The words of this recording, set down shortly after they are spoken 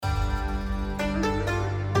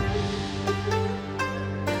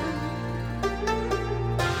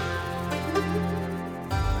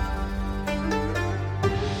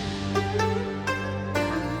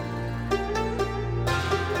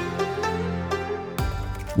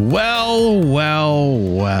Well.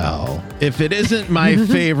 If it isn't my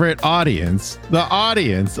favorite audience, the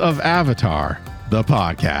audience of Avatar, the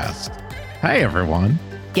podcast. Hey, everyone.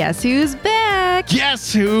 Guess who's back?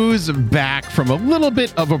 Guess who's back from a little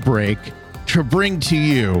bit of a break to bring to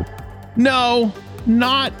you, no,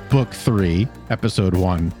 not Book 3, Episode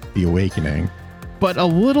 1, The Awakening, but a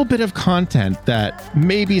little bit of content that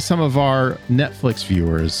maybe some of our Netflix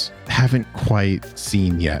viewers haven't quite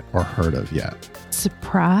seen yet or heard of yet.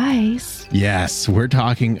 Surprise. Yes, we're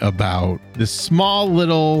talking about this small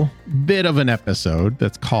little bit of an episode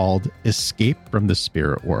that's called Escape from the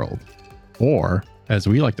Spirit World, or as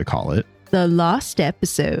we like to call it, The Lost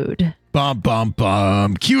Episode. Bum, bum,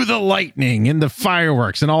 bum. Cue the lightning and the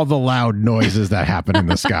fireworks and all the loud noises that happen in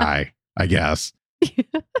the sky, I guess.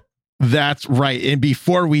 That's right. And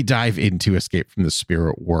before we dive into Escape from the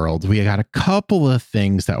Spirit World, we got a couple of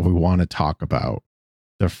things that we want to talk about.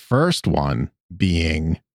 The first one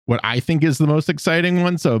being what I think is the most exciting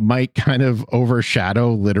one, so it might kind of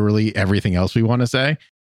overshadow literally everything else we want to say.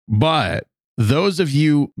 But those of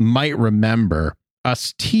you might remember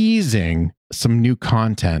us teasing some new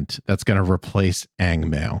content that's going to replace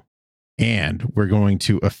Angmail. And we're going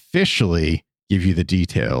to officially give you the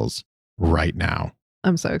details right now.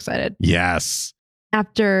 I'm so excited. Yes.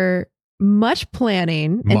 After much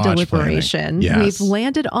planning and deliberation, yes, we've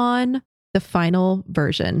landed on the final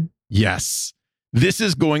version. Yes. This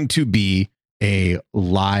is going to be a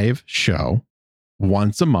live show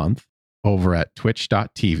once a month over at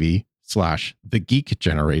twitch.tv/The Geek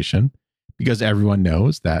Generation, because everyone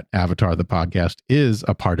knows that Avatar the podcast is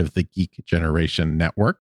a part of the Geek Generation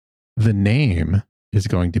network. The name is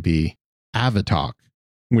going to be Avatalk,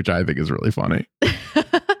 which I think is really funny.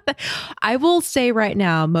 I will say right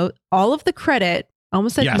now, all of the credit, I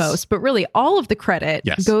almost said most, but really all of the credit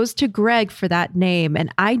goes to Greg for that name.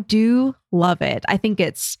 And I do love it. I think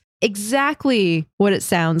it's exactly what it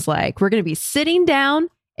sounds like. We're going to be sitting down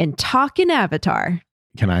and talking Avatar.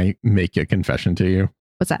 Can I make a confession to you?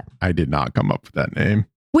 What's that? I did not come up with that name.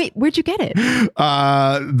 Wait, where'd you get it?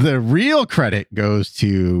 The real credit goes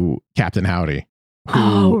to Captain Howdy.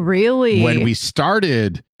 Oh, really? When we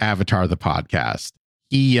started Avatar the podcast,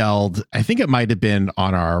 he yelled, I think it might have been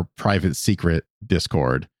on our private secret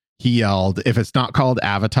Discord. He yelled, if it's not called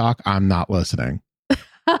Avatalk, I'm not listening.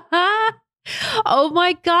 Oh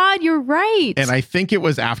my God, you're right. And I think it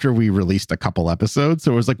was after we released a couple episodes.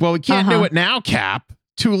 So it was like, well, we can't do it now, Cap.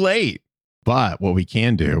 Too late. But what we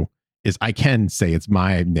can do is I can say it's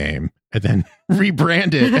my name and then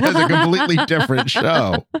rebrand it as a completely different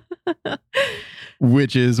show,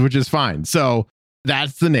 which is fine. So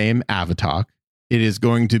that's the name, Avatalk. It is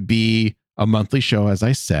going to be a monthly show, as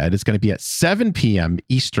I said. It's going to be at 7 p.m.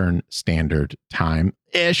 Eastern Standard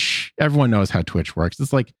Time-ish. Everyone knows how Twitch works.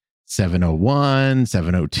 It's like 7:01,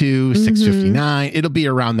 7:02, 6:59. It'll be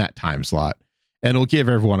around that time slot. And it'll give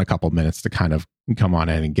everyone a couple minutes to kind of come on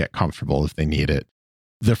in and get comfortable if they need it.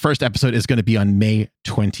 The first episode is going to be on May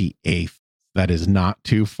 28th. That is not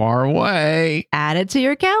too far away. Add it to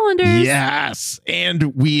your calendars. Yes.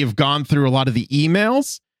 And we've gone through a lot of the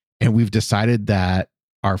emails, and we've decided that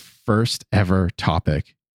our first ever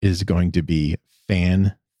topic is going to be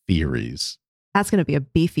fan theories. That's going to be a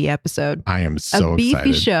beefy episode. I am so excited. A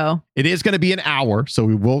beefy show. It is going to be an hour, so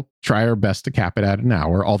we will try our best to cap it at an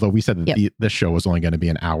hour, although we said that the show was only going to be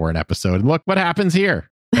an hour an episode. And look what happens here.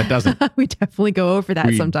 That doesn't. We definitely go over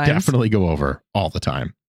that sometimes. Definitely go over all the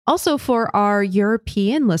time. Also, for our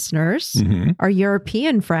European listeners, our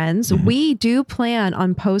European friends, we do plan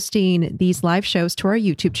on posting these live shows to our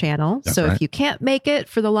YouTube channel. That's so right. If you can't make it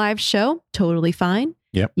for the live show, totally fine.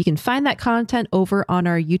 Yep. You can find that content over on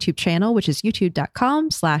our YouTube channel, which is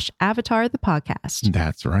youtube.com/Avatar the podcast.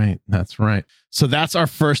 That's right. That's right. So that's our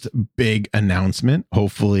first big announcement.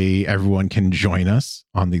 Hopefully everyone can join us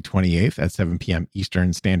on the 28th at 7 p.m.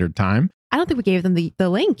 Eastern Standard Time. I don't think we gave them the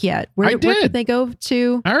link yet. Where did they go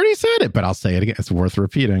to? I already said it, but I'll say it again. It's worth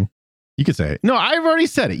repeating. You could say it. No, I've already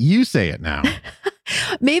said it. You say it now.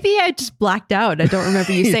 Maybe I just blacked out. I don't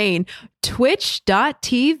remember you saying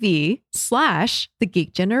twitch.tv/The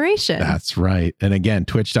Geek Generation. That's right. And again,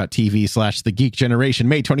 twitch.tv/The Geek Generation,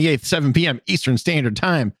 May 28th, 7 p.m. Eastern Standard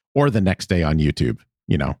Time, or the next day on YouTube.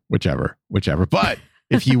 You know, whichever. But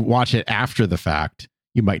if you watch it after the fact,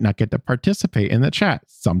 you might not get to participate in the chat.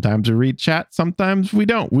 Sometimes we read chat, sometimes we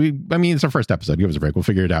don't. It's our first episode. Give us a break. We'll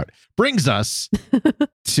figure it out. Brings us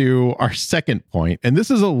to our second point, and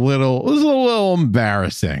this is a little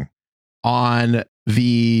embarrassing. On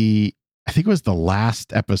the, I think it was the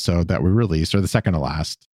last episode that we released, or the second to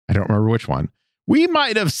last. I don't remember which one. We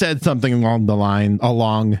might have said something along the line,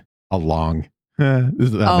 along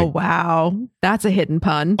Wow. That's a hidden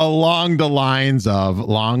pun. Along the lines of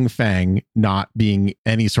Long Feng not being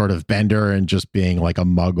any sort of bender and just being like a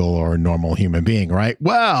muggle or a normal human being, right?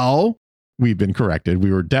 Well, we've been corrected.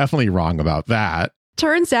 We were definitely wrong about that.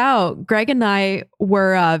 Turns out Greg and I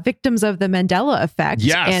were victims of the Mandela effect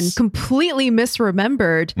and completely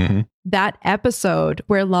misremembered that episode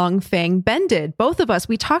where Long Feng bended. Both of us,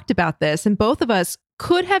 we talked about this, and both of us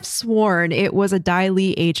could have sworn it was a Dai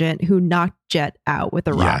Li agent who knocked Jet out with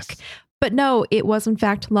a rock. Yes. But no, it was in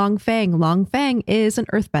fact Long Feng. Long Feng is an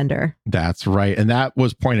earthbender. That's right. And that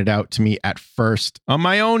was pointed out to me at first on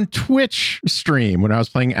my own Twitch stream when I was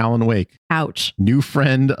playing Alan Wake. Ouch. New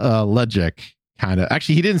friend Legic kind of,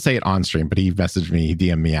 actually, he didn't say it on stream, but he messaged me, he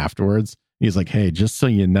DM'd me afterwards. He's like, hey, just so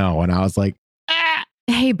you know. And I was like,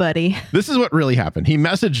 hey, buddy. This is what really happened. He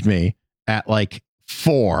messaged me at like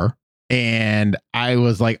 4. And I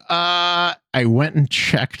was like, I went and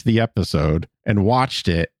checked the episode and watched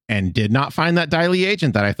it and did not find that Dai Li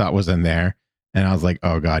agent that I thought was in there. And I was like,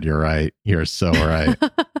 oh God, you're right. You're so right.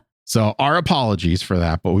 So our apologies for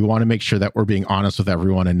that, but we want to make sure that we're being honest with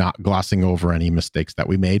everyone and not glossing over any mistakes that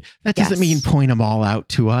we made. That doesn't mean point them all out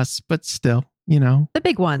to us, but still, you know. The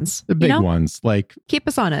big ones. The big ones. Like, keep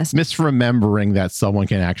us honest. Misremembering that someone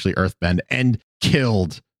can actually earthbend and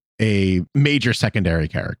killed a major secondary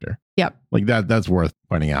character. Yep. Like that's worth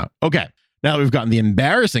pointing out. Okay. Now that we've gotten the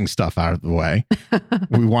embarrassing stuff out of the way,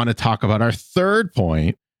 we want to talk about our third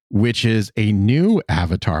point, which is a new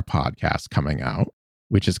Avatar podcast coming out,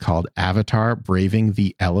 which is called Avatar Braving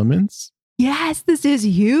the Elements. Yes, this is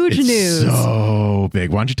huge news. So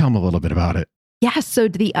big. Why don't you tell them a little bit about it? Yeah, so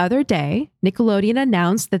the other day, Nickelodeon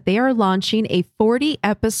announced that they are launching a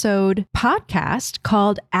 40-episode podcast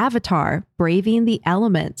called Avatar, Braving the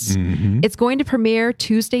Elements. It's going to premiere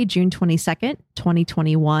Tuesday, June 22nd,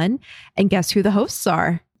 2021. And guess who the hosts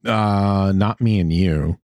are? Not me and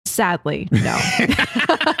you. Sadly, no.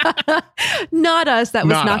 Not us. That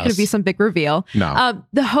was not going to be some big reveal. No.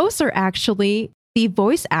 The hosts are actually the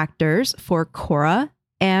voice actors for Korra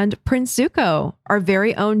and Prince Zuko, our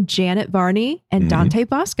very own Janet Varney and Dante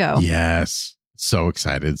Bosco. Yes. So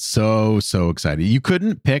excited. So excited. You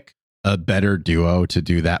couldn't pick a better duo to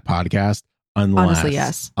do that podcast unless. Honestly,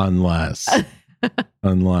 yes. Unless.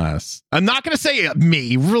 I'm not going to say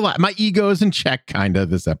me. Relax. My ego is in check, kind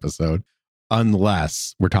of, this episode.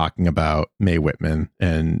 Unless we're talking about Mae Whitman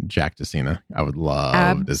and Jack Decena. I would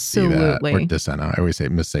love to see that. Or Decena. I always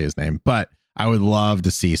say his name. But I would love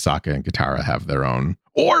to see Sokka and Katara have their own.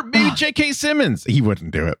 Or maybe J.K. Simmons. He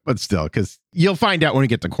wouldn't do it, but still, because you'll find out when we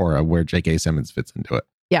get to Korra where J.K. Simmons fits into it.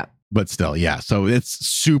 Yeah. But still, yeah. So it's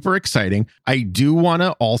super exciting. I do want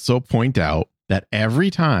to also point out that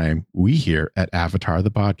every time we here at Avatar,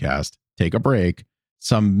 the podcast, take a break,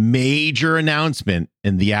 some major announcement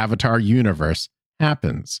in the Avatar universe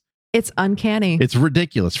happens. It's uncanny. It's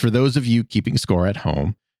ridiculous. For those of you keeping score at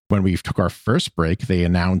home, when we took our first break, they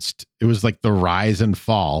announced it was like the rise and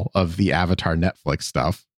fall of the Avatar Netflix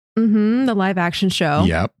stuff. The live action show.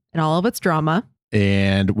 Yep. And all of its drama.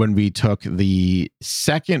 And when we took the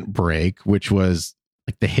second break, which was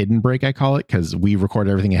like the hidden break, I call it, because we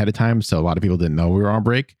recorded everything ahead of time. So a lot of people didn't know we were on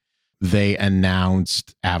break. They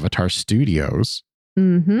announced Avatar Studios.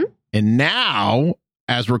 And now,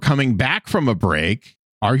 as we're coming back from a break,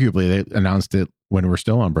 arguably they announced it when we're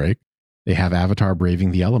still on break. They have Avatar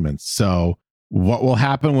Braving the Elements. So what will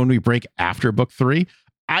happen when we break after book 3?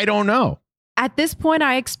 I don't know. At this point,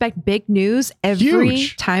 I expect big news every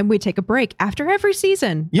time we take a break after every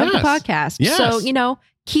season of the podcast. Yes. So,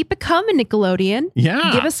 keep it coming, Nickelodeon.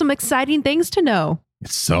 Yeah. Give us some exciting things to know.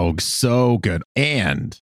 It's so good.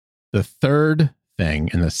 And the third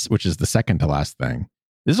thing, which is the second to last thing,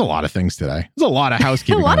 there's a lot of things today. There's a lot of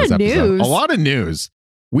housekeeping on this episode. A lot of news.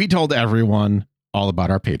 We told everyone all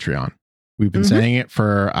about our Patreon. We've been saying it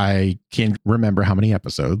for, I can't remember how many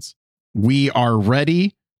episodes. We are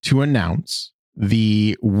ready to announce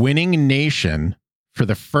the winning nation for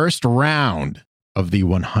the first round of the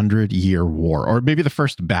 100-year war, or maybe the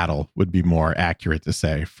first battle would be more accurate to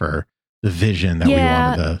say for the vision that we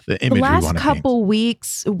wanted, the image we wanted. The last couple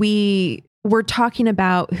weeks, we were talking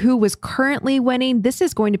about who was currently winning. This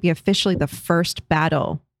is going to be officially the first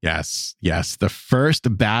battle. Yes. The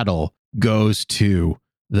first battle goes to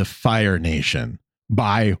the Fire Nation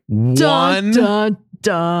by one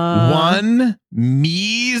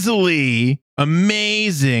measly,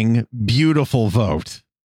 amazing, beautiful vote.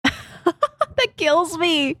 That kills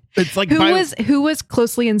me. It's like who was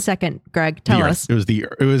closely in second, Greg? Tell us. It was the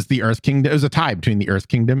Earth Kingdom. It was a tie between the Earth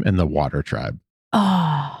Kingdom and the Water Tribe.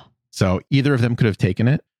 Oh. So either of them could have taken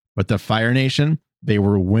it, but the Fire Nation, they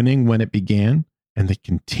were winning when it began. and they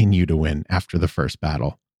continue to win after the first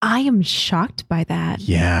battle. I am shocked by that.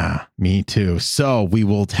 Yeah, me too. So we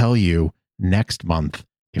will tell you next month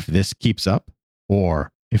if this keeps up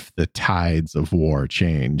or if the tides of war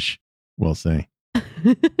change. We'll see.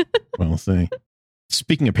 We'll see.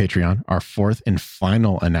 Speaking of Patreon, our fourth and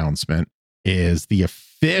final announcement is the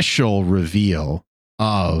official reveal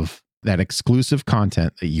of that exclusive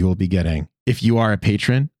content that you will be getting if you are a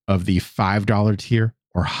patron of the $5 tier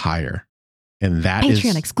or higher. And that is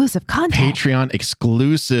Patreon exclusive content. Patreon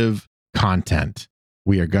exclusive content.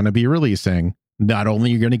 We are going to be releasing, not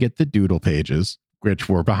only you're going to get the doodle pages, which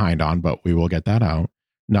we're behind on, but we will get that out.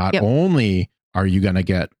 Not only are you going to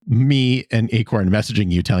get me and Acorn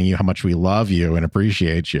messaging you, telling you how much we love you and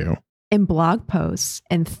appreciate you. And blog posts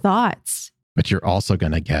and thoughts. But you're also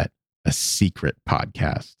going to get a secret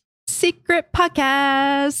podcast. Secret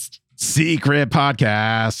podcast. Secret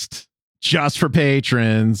podcast. Just for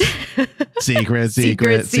patrons. Secret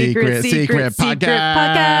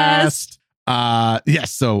podcast.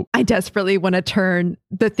 Yes. So I desperately want to turn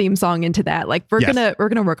the theme song into that. Like we're gonna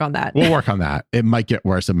work on that. We'll work on that. It might get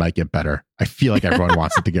worse. It might get better. I feel like everyone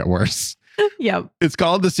wants it to get worse. Yep. It's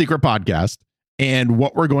called the Secret Podcast. And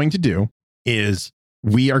what we're going to do is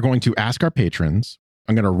we are going to ask our patrons.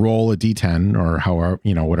 I'm going to roll a D10 or however,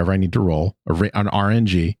 whatever I need to roll, an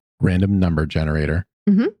RNG, random number generator.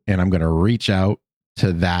 Mm-hmm. And I'm going to reach out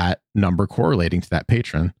to that number correlating to that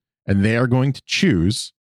patron. And they are going to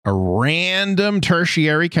choose a random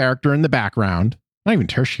tertiary character in the background. Not even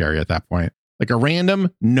tertiary at that point. Like a random,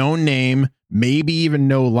 no name, maybe even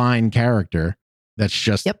no line character that's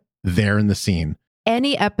just there in the scene.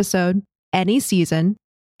 Any episode, any season,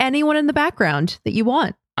 anyone in the background that you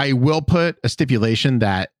want. I will put a stipulation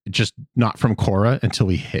that just not from Korra until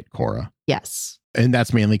we hit Korra. Yes. And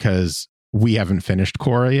that's mainly because we haven't finished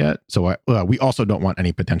Korra yet. So we also don't want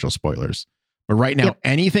any potential spoilers. But right now,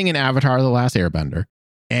 anything in Avatar: The Last Airbender,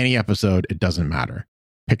 any episode, it doesn't matter.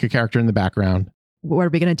 Pick a character in the background. What are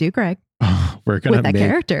we going to do, Greg? We're going to make that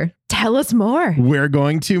character. Tell us more. We're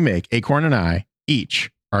going to make, Acorn and I each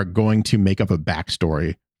are going to make up a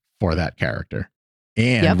backstory for that character.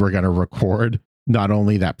 And we're going to record not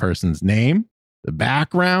only that person's name, the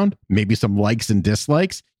background, maybe some likes and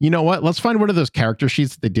dislikes. You know what? Let's find one of those character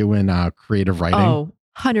sheets that they do in creative writing. Oh,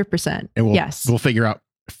 100%. And we'll figure out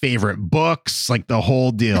favorite books, like the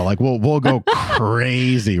whole deal. Like we'll go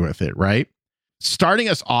crazy with it, right? Starting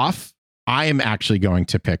us off, I am actually going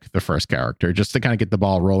to pick the first character just to kind of get the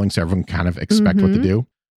ball rolling so everyone can kind of expect what to do.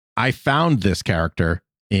 I found this character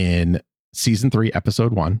in season 3,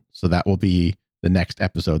 episode 1. So that will be the next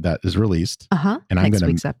episode that is released. And next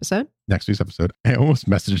week's episode. Next week's episode. I almost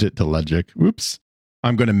messaged it to Legic. Oops.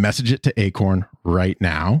 I'm going to message it to Acorn right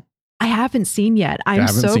now. I haven't seen yet. I'm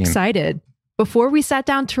so excited. Before we sat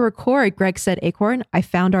down to record, Greg said, Acorn, I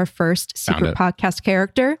found our first secret podcast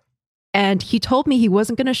character. And he told me he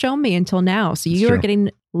wasn't going to show me until now. So you are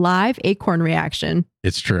getting live Acorn reaction.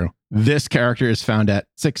 It's true. This character is found at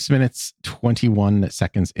 6 minutes, 21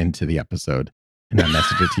 seconds into the episode. And I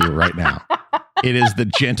message it to you right now. It is the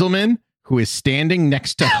gentleman who is standing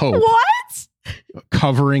next to Hope. What?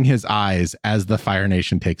 Covering his eyes as the Fire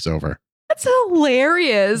Nation takes over. That's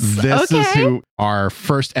hilarious. This is who our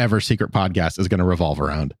first ever secret podcast is going to revolve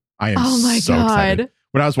around. I am so excited.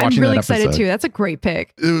 When I was watching that episode. I'm really excited too. That's a great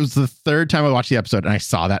pick. It was the third time I watched the episode and I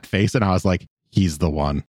saw that face and I was like, he's the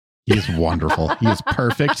one. He is wonderful. He is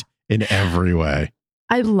perfect in every way.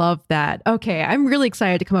 I love that. Okay. I'm really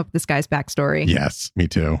excited to come up with this guy's backstory. Yes, me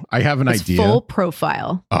too. I have an idea. Full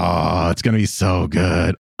profile. Oh, it's going to be so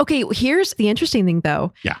good. Okay. Here's the interesting thing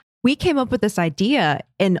though. Yeah. We came up with this idea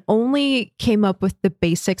and only came up with the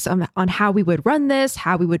basics on how we would run this,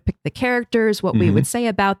 how we would pick the characters, what we would say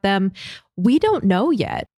about them. We don't know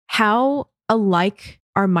yet how alike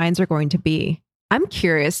our minds are going to be. I'm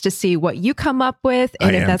curious to see what you come up with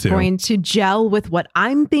and if that's going to gel with what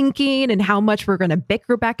I'm thinking and how much we're going to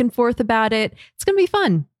bicker back and forth about it. It's going to be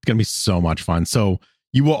fun. It's going to be so much fun. So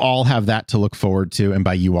you will all have that to look forward to. And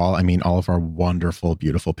by you all, I mean all of our wonderful,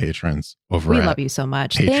 beautiful patrons over We love you so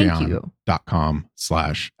much.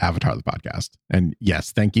 Patreon.com/Avatar the podcast. And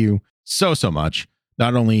yes, thank you so much.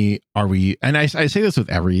 Not only are we, and I say this with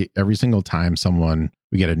every single time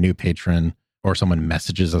we get a new patron or someone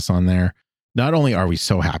messages us on there. Not only are we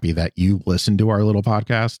so happy that you listen to our little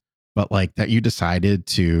podcast, but like that you decided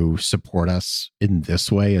to support us in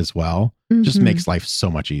this way as well. Just makes life so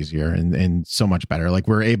much easier and so much better. Like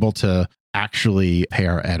we're able to actually pay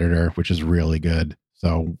our editor, which is really good.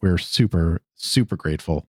 So we're super, super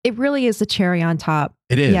grateful. It really is the cherry on top.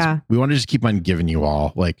 It is. Yeah. We want to just keep on giving you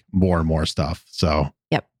all like more and more stuff. So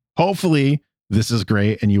hopefully this is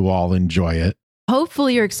great and you all enjoy it.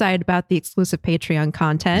 Hopefully you're excited about the exclusive Patreon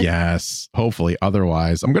content. Yes, hopefully.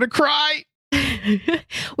 Otherwise, I'm going to cry.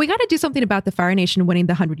 We got to do something about the Fire Nation winning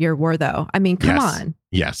the 100-Year War, though. I mean, come on.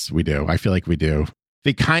 Yes, we do. I feel like we do.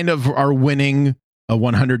 They kind of are winning a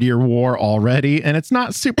 100-year war already, and it's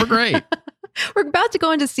not super great. We're about to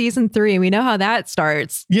go into season 3, and we know how that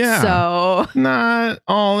starts. Yeah. So not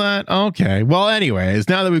all that. Okay. Well, anyways,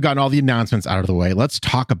 now that we've gotten all the announcements out of the way, let's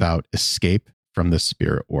talk about Escape from the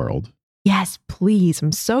Spirit World. Yes, please.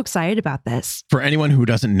 I'm so excited about this. For anyone who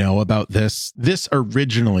doesn't know about this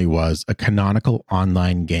originally was a canonical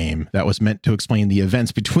online game that was meant to explain the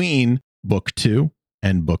events between Book 2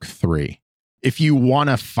 and Book 3. If you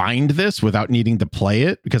want to find this without needing to play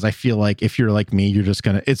it, because I feel like if you're like me, you're just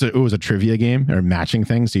going to, it was a trivia game or matching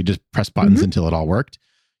things. So you just press buttons until it all worked.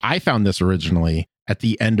 I found this originally at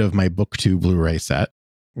the end of my Book 2 Blu-ray set,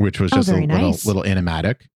 which was just a little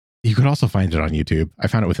animatic. You could also find it on YouTube. I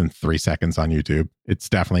found it within 3 seconds on YouTube. It's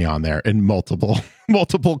definitely on there in multiple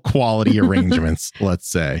quality arrangements, let's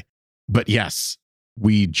say. But yes,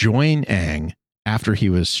 we join Aang after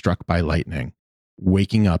he was struck by lightning,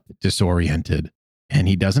 waking up disoriented, and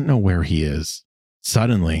he doesn't know where he is.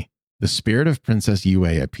 Suddenly, the spirit of Princess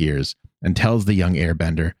Yue appears and tells the young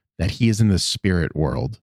airbender that he is in the spirit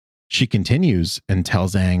world. She continues and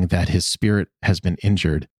tells Aang that his spirit has been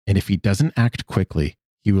injured, and if he doesn't act quickly,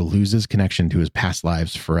 he will lose his connection to his past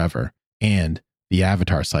lives forever, and the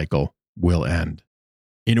Avatar cycle will end.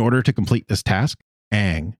 In order to complete this task,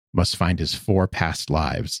 Aang must find his 4 past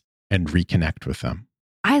lives and reconnect with them.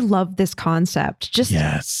 I love this concept.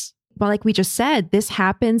 Yes. Well, like we just said, this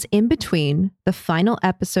happens in between the final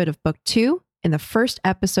episode of Book 2 and the first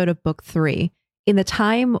episode of Book 3, in the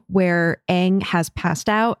time where Aang has passed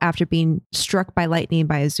out after being struck by lightning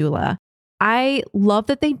by Azula. I love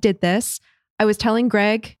that they did this. I was telling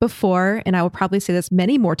Greg before, and I will probably say this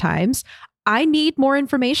many more times, I need more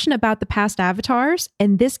information about the past avatars,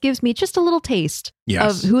 and this gives me just a little taste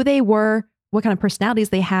of who they were, what kind of personalities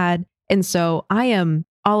they had. And so I am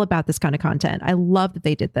all about this kind of content. I love that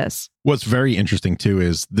they did this. What's very interesting too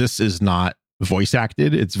is this is not voice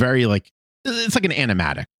acted. It's very it's like an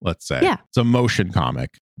animatic, let's say. Yeah. It's a motion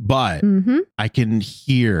comic. But I can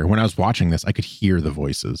hear, when I was watching this, I could heir the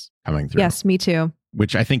voices coming through. Yes, me too.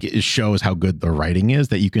 Which I think it shows how good the writing is,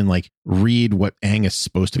 that you can read what Aang is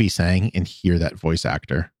supposed to be saying and hear that voice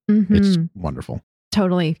actor. It's wonderful.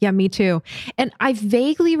 Totally. Yeah, me too. And I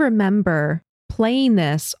vaguely remember playing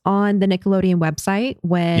this on the Nickelodeon website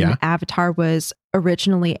when Avatar was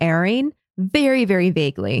originally airing, very, very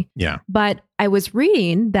vaguely. Yeah. But I was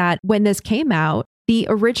reading that when this came out, the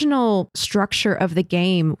original structure of the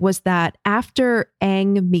game was that after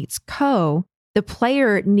Aang meets Ko, the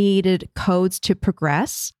player needed codes to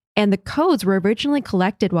progress, and the codes were originally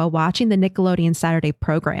collected while watching the Nickelodeon Saturday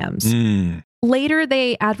programs. Later,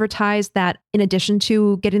 they advertised that in addition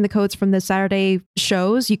to getting the codes from the Saturday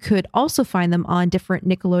shows, you could also find them on different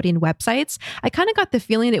Nickelodeon websites. I kind of got the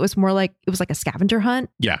feeling it was more like it was like a scavenger hunt.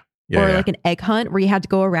 Like an egg hunt where you had to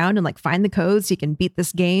go around and find the codes so you can beat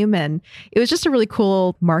this game. And it was just a really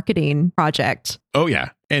cool marketing project. Oh,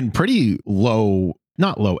 yeah. And pretty low,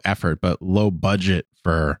 not low effort, but low budget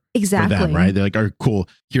for them, right? They're like, oh, cool.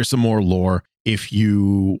 Here's some more lore. If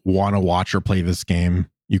you want to watch or play this game,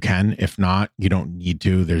 you can. If not, you don't need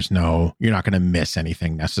to. You're not going to miss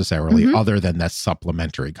anything necessarily other than that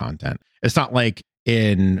supplementary content. It's not like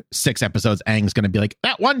in 6 episodes, Aang's going to be like,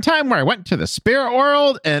 that one time where I went to the spirit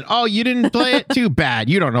world and, oh, you didn't play it? Too bad.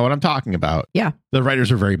 You don't know what I'm talking about. Yeah. The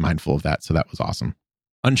writers were very mindful of that. So that was awesome.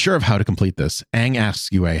 Unsure of how to complete this, Aang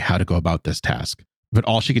asks Yue how to go about this task. But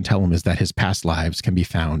all she can tell him is that his past lives can be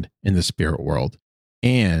found in the spirit world,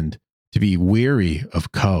 and to be wary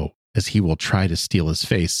of Ko, as he will try to steal his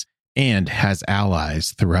face and has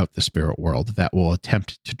allies throughout the spirit world that will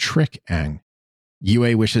attempt to trick Aang.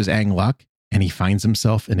 Yue wishes Aang luck, and he finds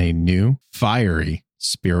himself in a new, fiery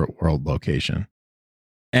spirit world location.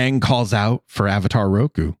 Aang calls out for Avatar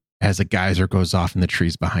Roku as a geyser goes off in the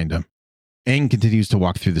trees behind him. Aang continues to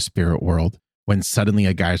walk through the spirit world when suddenly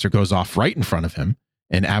a geyser goes off right in front of him,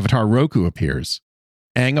 and Avatar Roku appears.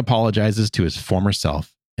 Aang apologizes to his former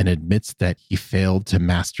self and admits that he failed to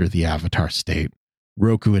master the Avatar state.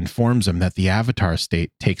 Roku informs him that the Avatar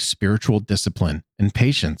state takes spiritual discipline and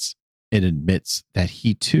patience, and admits that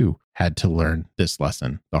he too had to learn this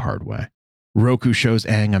lesson the hard way. Roku shows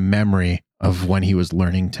Aang a memory of when he was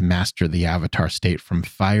learning to master the Avatar state from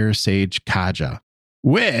Fire Sage Kaja,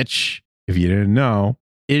 which, if you didn't know,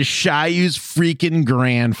 is Shayu's freaking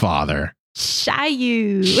grandfather.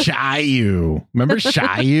 Shayu. Remember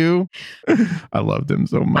Shayu? I loved him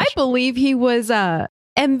so much. I believe he was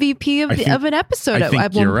MVP of an episode at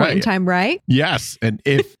one point in time, right? Yes. And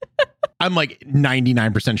if I'm like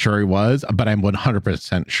 99% sure he was, but I'm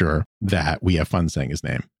 100% sure that we have fun saying his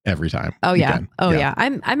name every time. Oh, yeah. Yeah.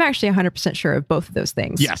 I'm actually 100% sure of both of those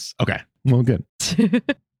things. Yes. Okay. Well, good.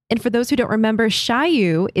 And for those who don't remember,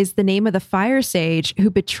 Xiaoyu is the name of the fire sage who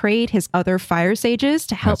betrayed his other fire sages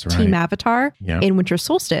to help Team Avatar in Winter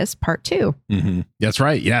Solstice Part 2. Mm-hmm. That's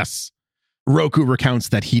right. Yes. Roku recounts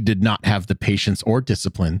that he did not have the patience or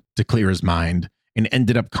discipline to clear his mind and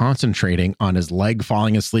ended up concentrating on his leg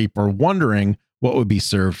falling asleep or wondering what would be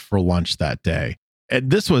served for lunch that day. And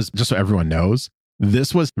this was, just so everyone knows,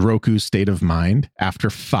 this was Roku's state of mind after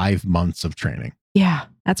 5 months of training. Yeah,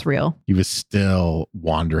 that's real. He was still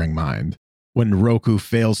wandering mind. When Roku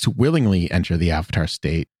fails to willingly enter the Avatar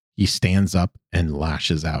state, he stands up and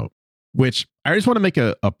lashes out, which I just want to make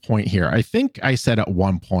a point here. I think I said at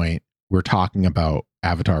one point, we're talking about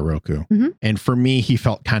Avatar Roku. Mm-hmm. And for me, he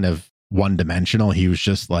felt kind of one-dimensional. He was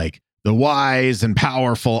just like the wise and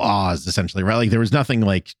powerful Oz, essentially, right? Like there was nothing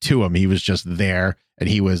like to him. He was just there, and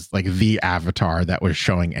he was like the avatar that was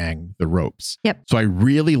showing Aang the ropes. Yep. So I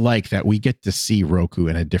really like that we get to see Roku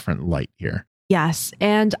in a different light here. Yes.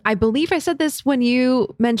 And I believe I said this when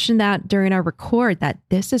you mentioned that during our record, that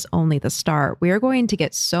this is only the start. We are going to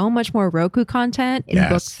get so much more Roku content in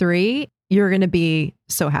book 3. You're going to be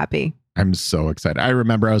so happy. I'm so excited. I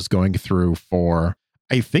remember I was going through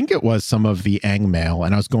I think it was some of the Aang mail,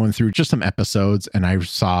 and I was going through just some episodes and I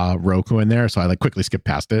saw Roku in there. So I quickly skipped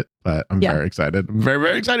past it, but I'm very excited. I'm very,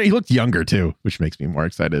 very excited. He looked younger too, which makes me more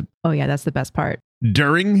excited. Oh yeah, that's the best part.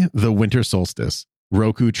 During the winter solstice,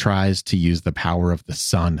 Roku tries to use the power of the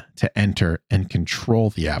sun to enter and control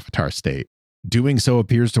the Avatar state. Doing so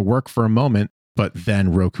appears to work for a moment, but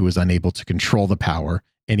then Roku is unable to control the power,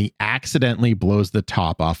 and he accidentally blows the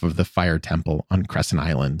top off of the fire temple on Crescent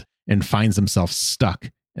Island and finds himself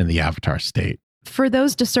stuck in the Avatar state. For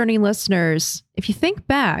those discerning listeners, if you think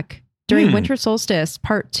back during Winter Solstice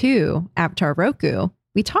Part 2, Avatar Roku,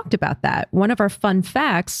 we talked about that. One of our fun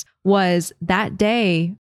facts was that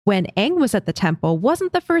day when Aang was at the temple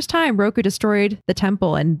wasn't the first time Roku destroyed the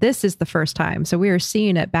temple, and this is the first time. So we are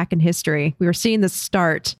seeing it back in history. We were seeing the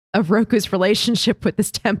start of Roku's relationship with this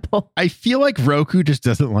temple. I feel like Roku just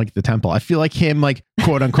doesn't like the temple. I feel like him,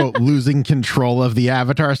 quote unquote, losing control of the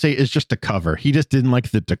Avatar state is just a cover. He just didn't like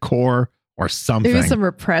the decor or something. Maybe some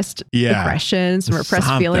repressed aggression, some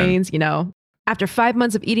repressed feelings, After 5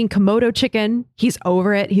 months of eating Komodo chicken, he's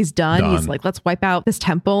over it. He's done. He's like, let's wipe out this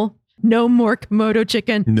temple. No more Komodo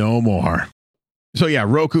chicken. No more. So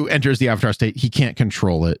Roku enters the Avatar state. He can't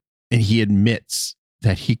control it. And he admits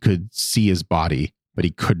that he could see his body, but he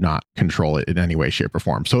could not control it in any way, shape, or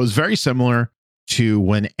form. So it was very similar to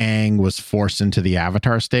when Aang was forced into the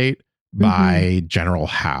Avatar state by General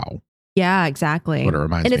Hao. Yeah, exactly. What it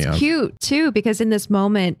reminds me of. And it's cute too, because in this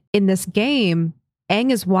moment, in this game, Aang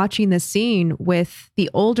is watching this scene with the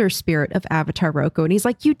older spirit of Avatar Roku. And he's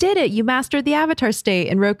like, you did it. You mastered the Avatar state.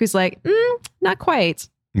 And Roku's like, not quite.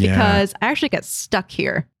 Because I actually got stuck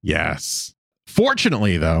here. Yes.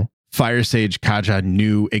 Fortunately, though, Fire Sage Kaja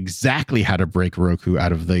knew exactly how to break Roku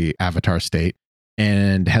out of the Avatar state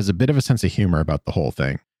and has a bit of a sense of humor about the whole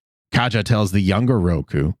thing. Kaja tells the younger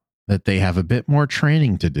Roku that they have a bit more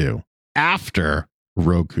training to do after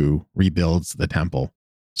Roku rebuilds the temple.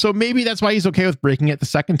 So maybe that's why he's okay with breaking it the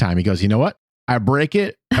second time. He goes, you know what? I break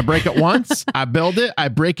it once, I build it, I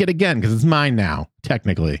break it again because it's mine now,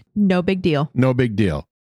 technically. No big deal. No big deal.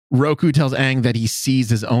 Roku tells Aang that he sees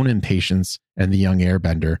his own impatience in the young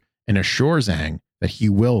airbender and assures Aang that he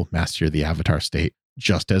will master the Avatar state,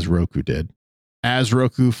 just as Roku did. As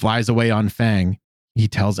Roku flies away on Fang, he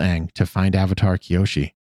tells Aang to find Avatar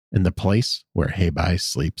Kyoshi in the place where Heibai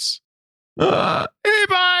sleeps.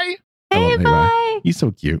 Heibai! Heibai! He's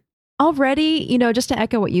so cute. Already, just to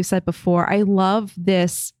echo what you said before, I love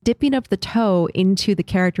this dipping of the toe into the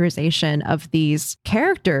characterization of these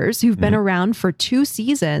characters who've been around for 2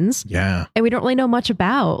 seasons. Yeah. And we don't really know much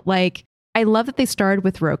about. I love that they started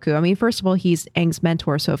with Roku. I mean, first of all, he's Aang's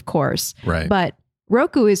mentor, so of course. Right. But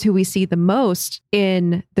Roku is who we see the most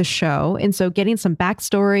in the show. And so getting some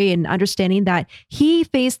backstory and understanding that he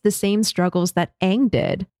faced the same struggles that Aang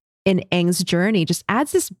did in Aang's journey just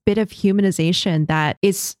adds this bit of humanization that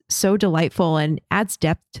is so delightful and adds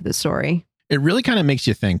depth to the story. It really kind of makes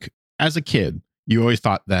you think, as a kid, you always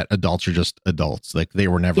thought that adults are just adults. They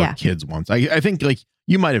were never kids once. I think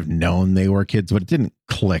you might have known they were kids, but it didn't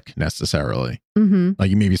click necessarily. Mm-hmm.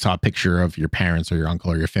 You maybe saw a picture of your parents or your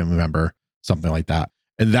uncle or your family member, something like that.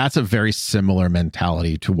 And that's a very similar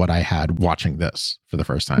mentality to what I had watching this for the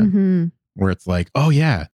first time, where it's like, oh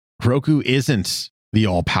yeah, Roku isn't the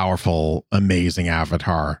all-powerful, amazing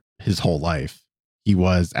Avatar his whole life. He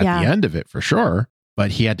was at the end of it for sure,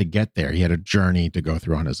 but he had to get there. He had a journey to go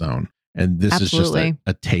through on his own. And this is just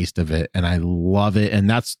a taste of it. And I love it. And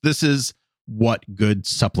this is what good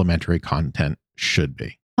supplementary content should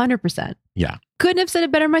be. 100%. Yeah. Couldn't have said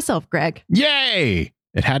it better myself, Greg. Yay!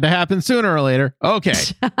 It had to happen sooner or later. Okay.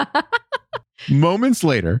 Moments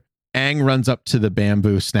later, Aang runs up to the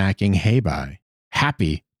bamboo snacking Heibai,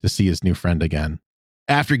 happy to see his new friend again.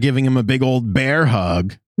 After giving him a big old bear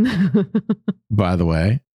hug, by the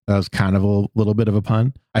way, that was kind of a little bit of a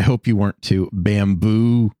pun. I hope you weren't too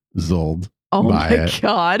bamboozled by it.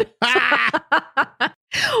 God.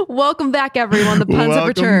 Welcome back, everyone. The puns have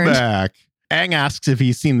returned. Welcome back. Aang asks if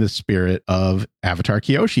he's seen the spirit of Avatar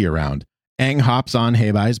Kyoshi around. Aang hops on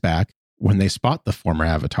Heibai's back when they spot the former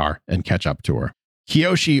Avatar and catch up to her.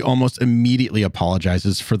 Kyoshi almost immediately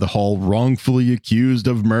apologizes for the whole wrongfully accused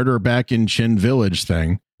of murder back in Chin Village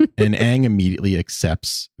thing, and Aang immediately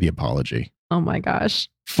accepts the apology. Oh my gosh.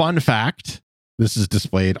 Fun fact, this is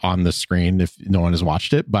displayed on the screen if no one has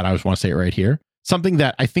watched it, but I just want to say it right here. Something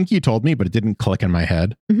that I think you told me, but it didn't click in my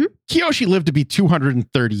head. Mm-hmm. Kyoshi lived to be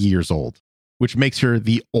 230 years old, which makes her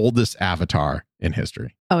the oldest Avatar in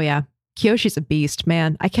history. Oh, yeah. Kyoshi's a beast,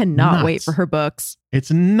 man. I cannot wait for her books.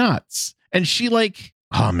 It's nuts. And she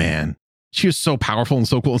oh man, she was so powerful and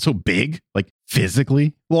so cool and so big,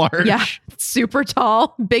 physically large. Yeah. Super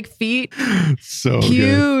tall, big feet. So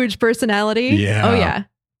huge personality. Yeah. Oh, yeah.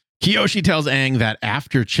 Kyoshi tells Aang that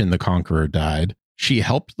after Chin the Conqueror died, she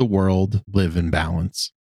helped the world live in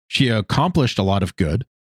balance. She accomplished a lot of good,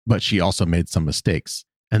 but she also made some mistakes.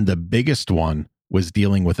 And the biggest one was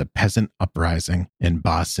dealing with a peasant uprising in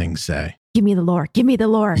Ba Sing Se. Give me the lore. Give me the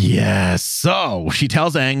lore. Yes. So she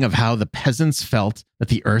tells Aang of how the peasants felt that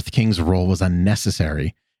the Earth King's role was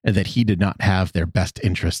unnecessary and that he did not have their best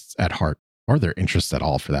interests at heart, or their interests at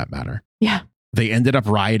all for that matter. Yeah. They ended up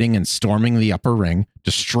rioting and storming the Upper Ring,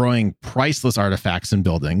 destroying priceless artifacts and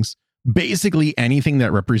buildings. Basically anything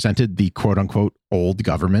that represented the quote unquote old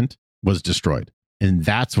government was destroyed. And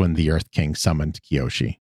that's when the Earth King summoned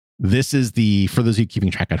Kyoshi. This is for those of you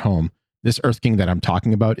keeping track at home, this Earth King that I'm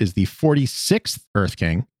talking about is the 46th Earth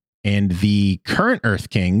King and the current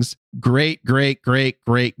Earth King's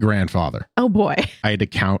great-great-great-great-grandfather. Oh boy. I had to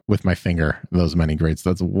count with my finger those many greats.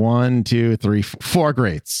 That's 1, 2, 3, 4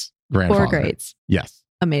 greats. Grandfather. 4 greats. Yes.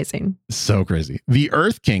 Amazing. So crazy. The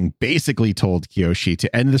Earth King basically told Kyoshi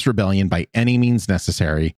to end this rebellion by any means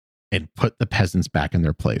necessary and put the peasants back in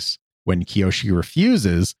their place. When Kyoshi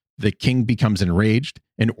refuses, the king becomes enraged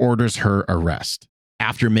and orders her arrest.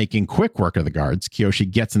 After making quick work of the guards, Kyoshi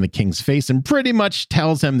gets in the king's face and pretty much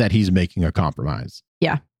tells him that he's making a compromise.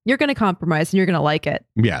 Yeah, you're going to compromise and you're going to like it.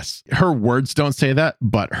 Yes. Her words don't say that,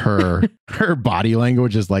 but her body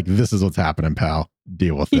language is like, this is what's happening, pal.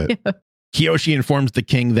 Deal with it. Yeah. Kyoshi informs the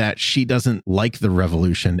king that she doesn't like the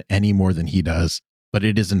revolution any more than he does, but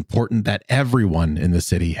it is important that everyone in the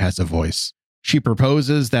city has a voice. She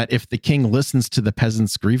proposes that if the king listens to the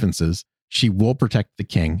peasants' grievances, she will protect the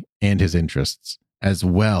king and his interests, as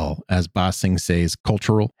well as Ba Sing Se's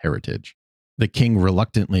cultural heritage. The king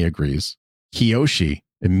reluctantly agrees. Kyoshi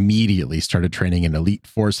immediately started training an elite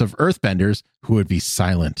force of earthbenders who would be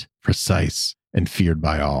silent, precise, and feared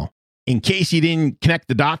by all. In case you didn't connect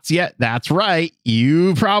the dots yet, that's right.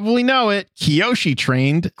 You probably know it. Kyoshi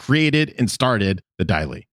trained, created, and started the Dai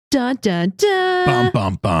Li. Dun, dun, dun. Bum,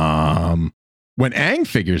 bum, bum. When Aang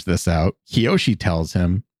figures this out, Kyoshi tells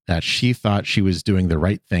him that she thought she was doing the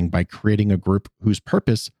right thing by creating a group whose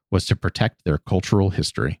purpose was to protect their cultural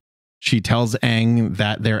history. She tells Aang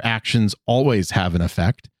that their actions always have an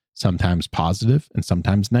effect, sometimes positive and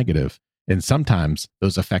sometimes negative, and sometimes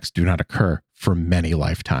those effects do not occur for many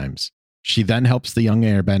lifetimes. She then helps the young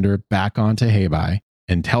airbender back onto Heibai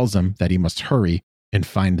and tells him that he must hurry and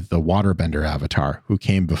find the waterbender avatar who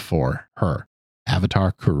came before her.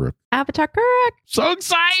 Avatar Kuruk. Avatar Kuruk. So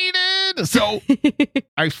excited. So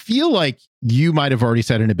I feel like you might have already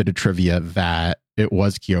said in a bit of trivia that it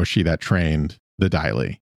was Kyoshi that trained the Dai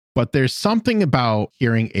Li. But there's something about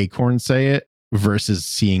hearing Acorn say it versus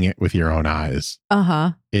seeing it with your own eyes.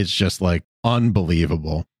 Uh-huh. It's just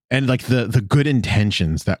unbelievable. And the good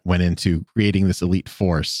intentions that went into creating this elite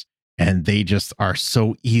force. And they just are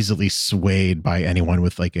so easily swayed by anyone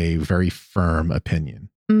with a very firm opinion.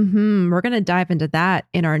 Mm-hmm. We're going to dive into that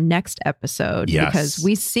in our next episode. Yes. Because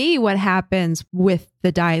we see what happens with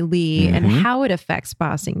the Dai Li and how it affects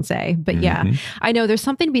Ba Sing Se. But yeah, I know there's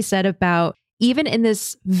something to be said about even in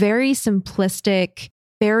this very simplistic,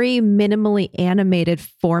 very minimally animated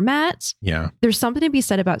format. Yeah. There's something to be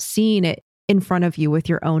said about seeing it in front of you with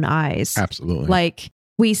your own eyes. Absolutely.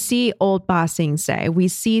 We see old Ba Sing Se. We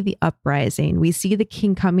see the uprising. We see the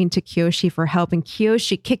king coming to Kyoshi for help and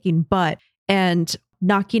Kyoshi kicking butt and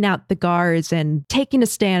knocking out the guards and taking a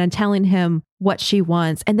stand and telling him what she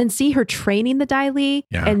wants. And then see her training the Dai Li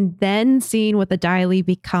and then seeing what the Dai Li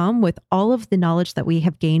become with all of the knowledge that we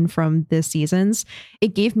have gained from this seasons.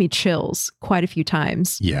 It gave me chills quite a few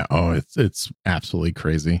times. Yeah. Oh, it's absolutely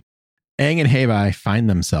crazy. Aang and Heibai find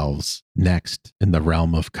themselves next in the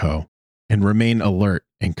realm of Ko and remain alert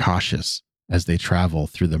and cautious as they travel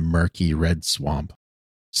through the murky red swamp.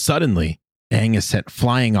 Suddenly, Aang is sent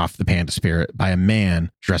flying off the Panda Spirit by a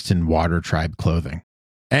man dressed in Water Tribe clothing.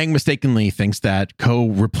 Aang mistakenly thinks that Ko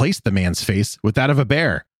replaced the man's face with that of a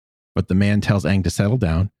bear, but the man tells Aang to settle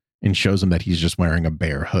down and shows him that he's just wearing a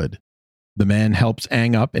bear hood. The man helps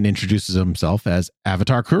Aang up and introduces himself as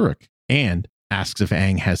Avatar Kuruk and asks if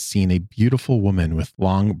Aang has seen a beautiful woman with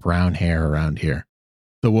long brown hair around here.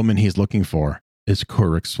 The woman he's looking for is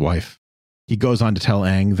Kuruk's wife. He goes on to tell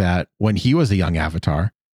Aang that when he was a young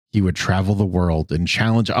Avatar, he would travel the world and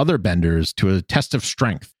challenge other benders to a test of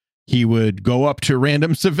strength. He would go up to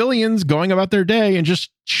random civilians going about their day and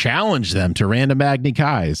just challenge them to random Agni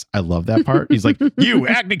Kais. I love that part. He's like, you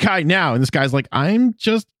Agni Kai now. And this guy's like, I'm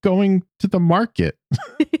just going to the market.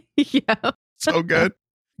 Yeah. So good.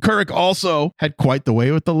 Kuruk also had quite the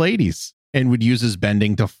way with the ladies and would use his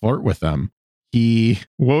bending to flirt with them. He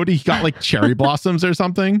got like cherry blossoms or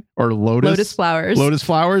something, or lotus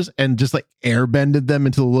flowers, and just like air bended them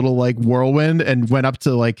into a little like whirlwind and went up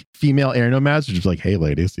to like female air nomads, which was like, hey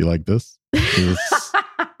ladies, you like this?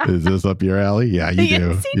 Is this up your alley? Yeah, you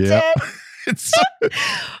yes, do. Yeah.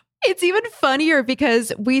 It's even funnier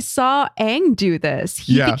because we saw Aang do this.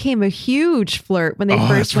 He became a huge flirt when they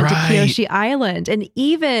first went to Kyoshi Island. And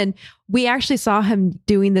even we actually saw him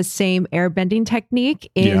doing the same airbending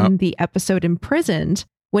technique in the episode Imprisoned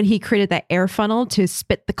when he created that air funnel to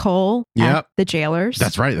spit the coal at the jailers.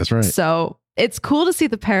 That's right. So it's cool to see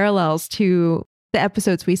the parallels to the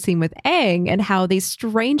episodes we've seen with Aang and how they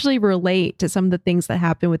strangely relate to some of the things that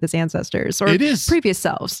happened with his ancestors or previous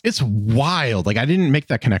selves. It's wild. Like, I didn't make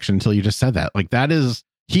that connection until you just said that. Like,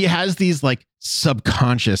 he has these like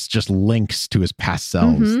subconscious just links to his past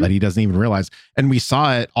selves that he doesn't even realize. And we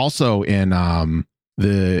saw it also in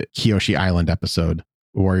the Kyoshi Island episode,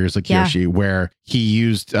 Warriors of Kyoshi, where he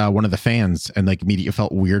used one of the fans and like immediately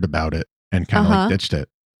felt weird about it and kind of like ditched it.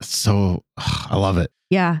 So I love it.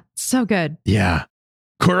 Yeah, so good. Yeah.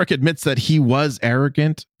 Kuruk admits that he was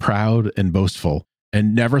arrogant, proud, and boastful,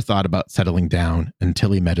 and never thought about settling down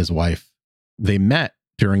until he met his wife. They met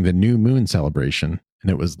during the new moon celebration,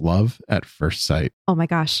 and it was love at first sight. Oh my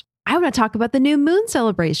gosh. I want to talk about the new moon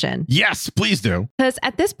celebration. Yes, please do. Because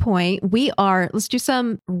at this point, let's do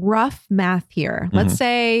some rough math here. Let's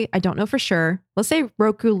say, I don't know for sure, let's say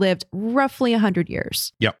Roku lived roughly 100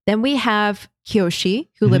 years. Yep. Then we have Kyoshi,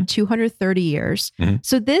 who lived 230 years.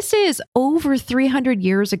 So this is over 300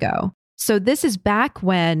 years ago. So this is back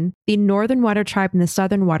when the Northern Water Tribe and the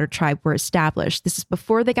Southern Water Tribe were established. This is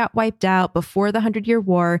before they got wiped out, before the 100-Year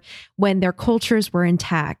War, when their cultures were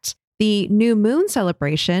intact. The New Moon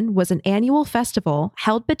celebration was an annual festival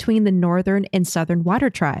held between the Northern and Southern Water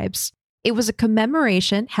Tribes. It was a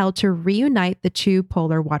commemoration held to reunite the two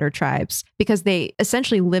polar water tribes because they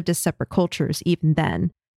essentially lived as separate cultures even then.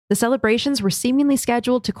 The celebrations were seemingly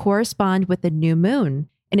scheduled to correspond with the new moon,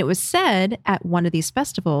 and it was said at one of these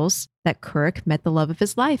festivals that Kuruk met the love of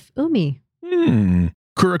his life, Umi.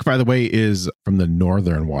 Kuruk, by the way, is from the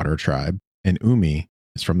Northern Water Tribe, and Umi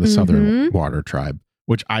is from the Southern Water Tribe,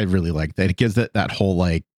 which I really like. That it gives it that whole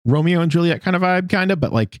like Romeo and Juliet kind of vibe,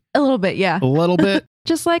 but like a little bit, yeah. A little bit.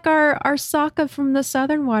 Just like our Sokka from the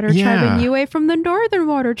Southern Water Tribe and Yue from the Northern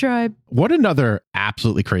Water Tribe. What another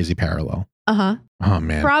absolutely crazy parallel. Oh,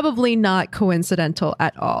 man. Probably not coincidental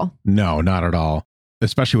at all. No, not at all.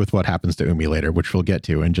 Especially with what happens to Umi later, which we'll get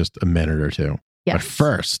to in just a minute or two. Yes. But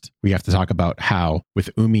first, we have to talk about how, with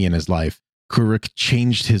Umi in his life, Kuruk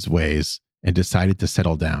changed his ways and decided to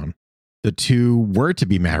settle down. The two were to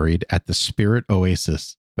be married at the Spirit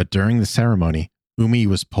Oasis, but during the ceremony, Umi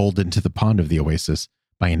was pulled into the pond of the oasis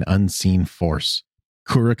by an unseen force.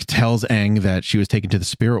 Kuruk tells Aang that she was taken to the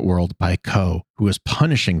spirit world by Ko, who was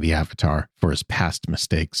punishing the Avatar for his past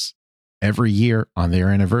mistakes. Every year on their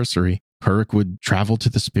anniversary, Kuruk would travel to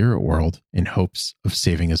the spirit world in hopes of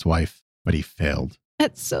saving his wife, but he failed.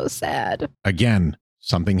 That's so sad. Again,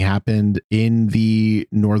 something happened in the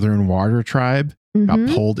Northern Water Tribe, got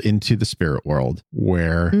pulled into the spirit world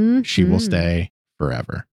where she will stay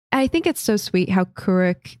forever. I think it's so sweet how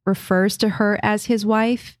Kuruk refers to her as his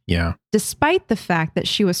wife. Yeah. Despite the fact that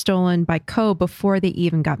she was stolen by Ko before they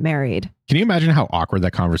even got married. Can you imagine how awkward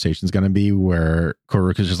that conversation is going to be where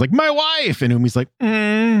Kuruk is just like, my wife. And Umi's like,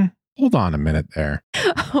 hold on a minute there.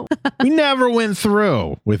 We never went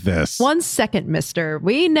through with this. 1 second, mister.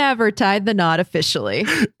 We never tied the knot officially.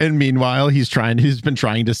 And meanwhile, he's been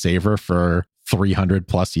trying to save her for 300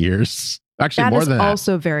 plus years. Actually, more than that. That is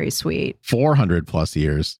also very sweet. 400 plus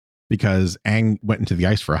years. Because Aang went into the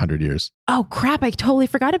ice for 100 years. Oh, crap. I totally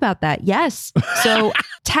forgot about that. Yes. So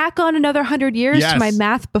tack on another 100 years to my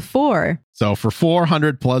math before. So for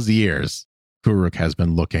 400 plus years, Kuruk has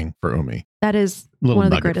been looking for Umi. That is one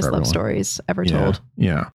of the greatest love stories ever told.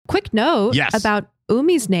 Yeah. Quick note about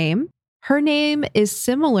Umi's name. Her name is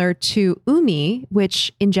similar to Umi,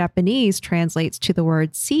 which in Japanese translates to the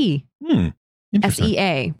word sea.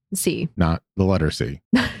 S-E-A. C. Not the letter C.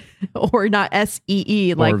 Or not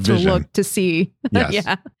S-E-E, like to look to see. Yes.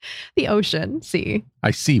 Yeah. The ocean, see.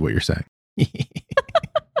 I see what you're saying.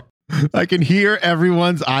 I can hear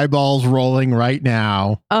everyone's eyeballs rolling right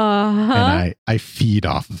now. And I feed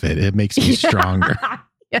off of it. It makes me stronger.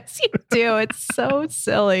 Yes, you do. It's so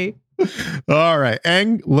silly. All right.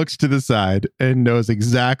 Aang looks to the side and knows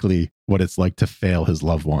exactly what it's like to fail his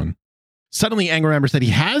loved one. Suddenly, Aang remembers that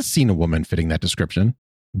he has seen a woman fitting that description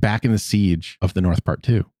back in the Siege of the North Part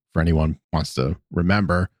 2. For anyone who wants to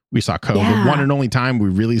remember, we saw Ko. The one and only time we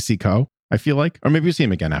really see Ko, I feel like. Or maybe we see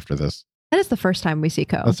him again after this. That is the first time we see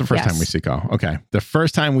Ko. That's the first time we see Ko. Okay. The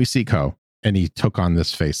first time we see Ko, and he took on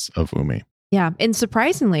this face of Umi. Yeah. And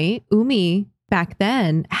surprisingly, Umi back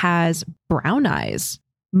then has brown eyes.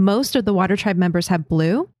 Most of the Water Tribe members have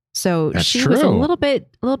blue. So she was a little bit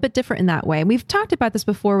different in that way. And we've talked about this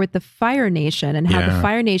before with the Fire Nation and how the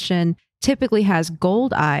Fire Nation typically has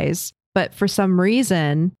gold eyes. But for some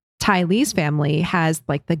reason, Ty Lee's family has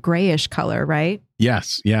like the grayish color, right?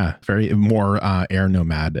 Yes. Yeah. Very more air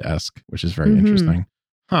nomad-esque, which is very interesting.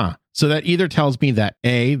 Huh. So that either tells me that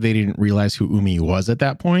A, they didn't realize who Umi was at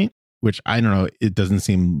that point, which I don't know, it doesn't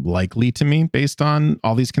seem likely to me based on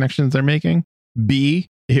all these connections they're making. B,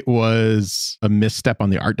 it was a misstep on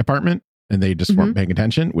the art department and they just weren't paying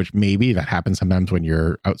attention, which maybe that happens sometimes when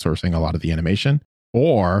you're outsourcing a lot of the animation.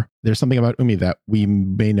 Or there's something about Umi that we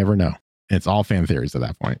may never know. It's all fan theories at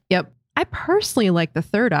that point. Yep. I personally like the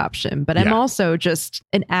third option, but I'm also just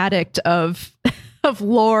an addict of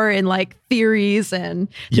lore and like theories and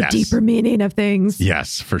the deeper meaning of things.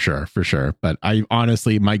 Yes, for sure. For sure. But I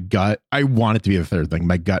honestly, my gut, I want it to be the third thing.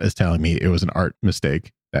 My gut is telling me it was an art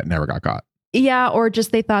mistake that never got caught. Yeah, or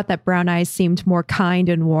just they thought that Brown Eyes seemed more kind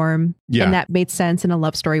and warm. Yeah. And that made sense in a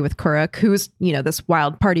love story with Kuruk, who's, this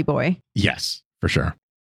wild party boy. Yes, for sure.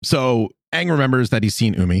 So Aang remembers that he's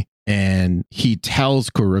seen Umi and he tells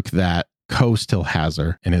Kuruk that Ko still has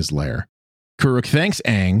her in his lair. Kuruk thanks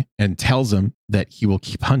Aang and tells him that he will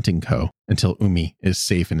keep hunting Ko until Umi is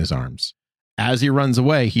safe in his arms. As he runs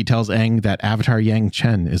away, he tells Aang that Avatar Yang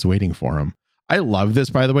Chen is waiting for him. I love this,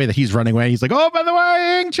 by the way, that he's running away. He's like, oh, by the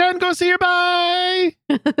way, Yang Chen, go see her. Bye.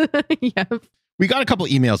 Yep. We got a couple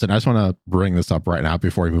emails, and I just want to bring this up right now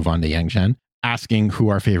before we move on to Yang Chen, asking who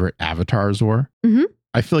our favorite avatars were.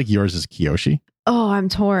 I feel like yours is Kyoshi. Oh, I'm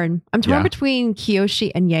torn. I'm torn between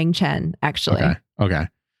Kyoshi and Yang Chen, actually. Okay.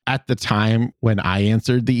 At the time when I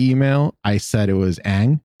answered the email, I said it was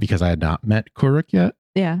Aang because I had not met Kuruk yet.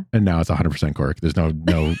 Yeah. And now it's 100% Kuruk. There's no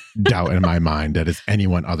doubt in my mind that it's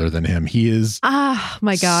anyone other than him. He is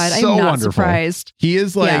my God. So I'm not wonderful. Surprised. He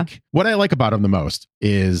is like, what I like about him the most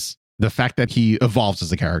is the fact that he evolves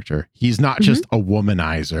as a character. He's not just a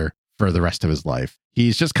womanizer for the rest of his life.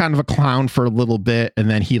 He's just kind of a clown for a little bit, and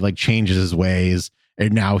then he like changes his ways,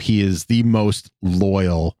 and now he is the most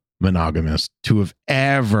loyal monogamist to have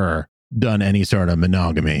ever done any sort of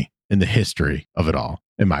monogamy in the history of it all,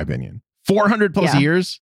 in my opinion. 400 plus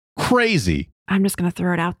years? Crazy. I'm just going to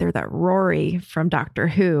throw it out there that Rory from Doctor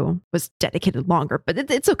Who was dedicated longer, but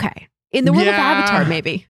it's okay. In the world of Avatar,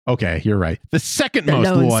 maybe. Okay, you're right. The second most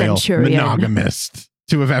loyal monogamist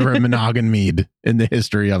to have ever monogamied in the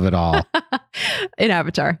history of it all. In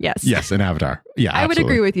Avatar, yes. Yes, in Avatar. Yeah, I would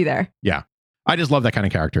agree with you there. Yeah. I just love that kind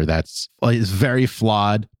of character is very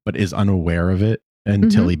flawed, but is unaware of it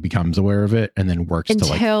until he becomes aware of it and then works to like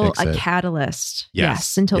fix it. Until a catalyst.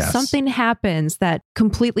 Yes. Until something happens that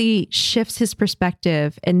completely shifts his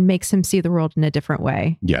perspective and makes him see the world in a different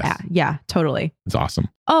way. Yes. Yeah, totally. It's awesome.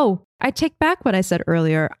 Oh, I take back what I said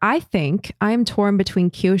earlier. I think I'm torn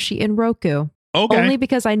between Kyoshi and Roku. Okay. Only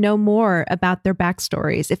because I know more about their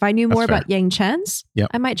backstories. If I knew more about Yang Chen's,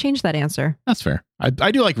 I might change that answer. That's fair. I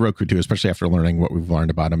do like Roku too, especially after learning what we've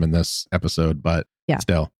learned about him in this episode. But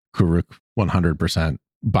still, Kuruk 100%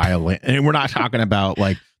 by a land. And we're not talking about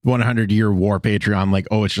like 100-year war Patreon, like,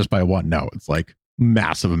 oh, it's just by one. No, it's like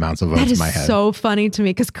massive amounts of votes in my head. That is so funny to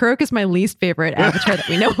me because Kuruk is my least favorite avatar that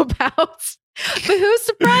we know about. But who's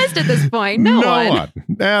surprised at this point? No one.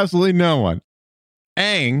 Absolutely no one.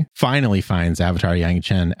 Aang finally finds Avatar Yang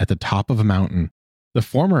Chen at the top of a mountain. The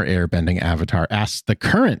former airbending avatar asks the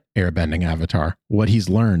current airbending avatar what he's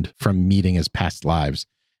learned from meeting his past lives.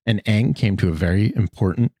 And Aang came to a very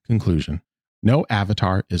important conclusion. No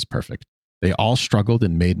avatar is perfect. They all struggled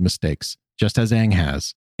and made mistakes, just as Aang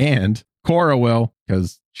has. And Korra will,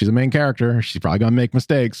 because she's a main character. She's probably going to make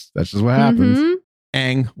mistakes. That's just what happens. Mm-hmm.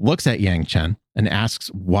 Aang looks at Yang Chen and asks,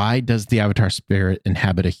 why does the avatar spirit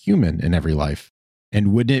inhabit a human in every life?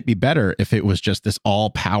 And wouldn't it be better if it was just this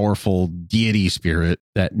all-powerful deity spirit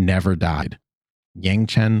that never died? Yang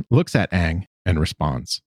Chen looks at Aang and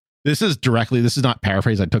responds. This is not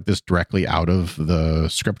paraphrase. I took this directly out of the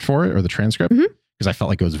script for it or the transcript because I felt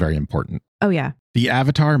like it was very important. Oh, yeah. The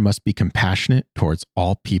avatar must be compassionate towards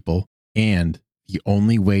all people, and the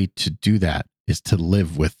only way to do that is to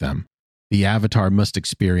live with them. The avatar must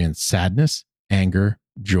experience sadness, anger,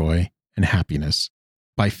 joy, and happiness.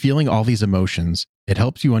 By feeling all these emotions, it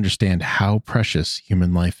helps you understand how precious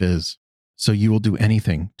human life is, so you will do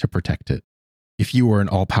anything to protect it. If you were an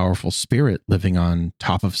all-powerful spirit living on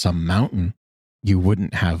top of some mountain, you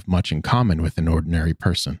wouldn't have much in common with an ordinary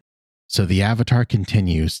person. So the avatar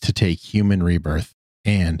continues to take human rebirth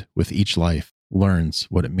and, with each life, learns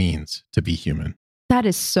what it means to be human. That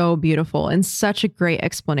is so beautiful and such a great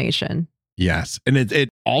explanation. Yes. And it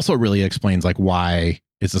also really explains like why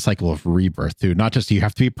it's a cycle of rebirth too. Not just you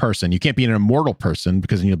have to be a person. You can't be an immortal person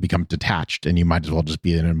because then you'll become detached and you might as well just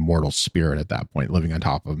be an immortal spirit at that point, living on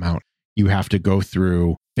top of a mountain. You have to go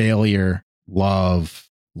through failure, love,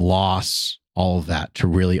 loss, all of that to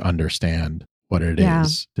really understand what it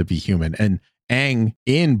is to be human. And Aang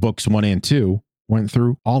in books 1 and 2 went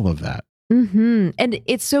through all of that. Mm-hmm. And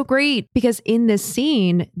it's so great because in this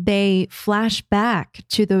scene, they flash back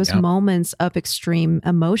to those moments of extreme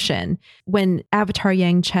emotion. When Avatar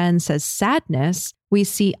Yang Chen says sadness, we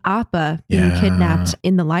see Appa being kidnapped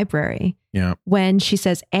in the library. Yeah. When she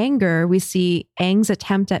says anger, we see Aang's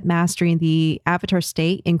attempt at mastering the Avatar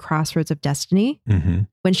state in Crossroads of Destiny. Mm-hmm.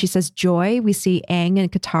 When she says joy, we see Aang and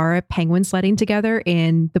Katara penguin sledding together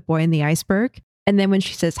in The Boy and the Iceberg. And then when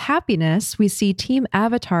she says happiness, we see Team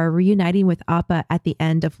Avatar reuniting with Appa at the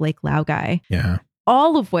end of Lake Laogai. Yeah.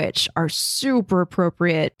 All of which are super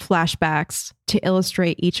appropriate flashbacks to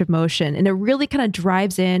illustrate each emotion. And it really kind of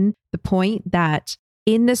drives in the point that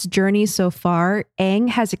in this journey so far, Aang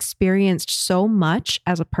has experienced so much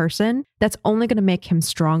as a person that's only going to make him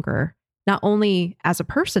stronger, not only as a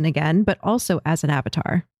person again, but also as an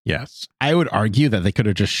avatar. Yes. I would argue that they could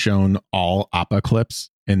have just shown all Appa clips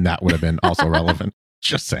and that would have been also relevant.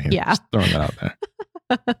 Just saying. Yeah. Just throwing that out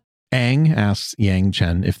there. Aang asks Yang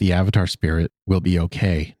Chen if the avatar spirit will be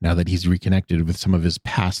okay now that he's reconnected with some of his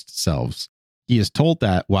past selves. He is told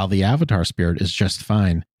that while the avatar spirit is just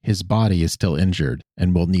fine, his body is still injured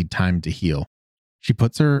and will need time to heal. She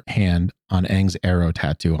puts her hand on Aang's arrow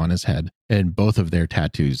tattoo on his head, and both of their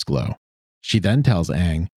tattoos glow. She then tells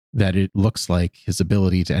Aang that it looks like his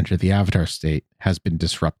ability to enter the avatar state has been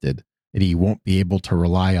disrupted, and he won't be able to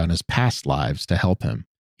rely on his past lives to help him.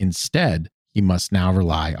 Instead, he must now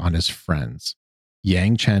rely on his friends.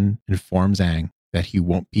 Yang Chen informs Aang that he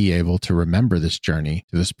won't be able to remember this journey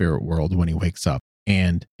to the spirit world when he wakes up,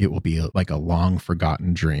 and it will be like a long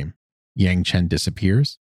forgotten dream. Yang Chen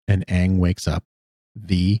disappears, and Aang wakes up.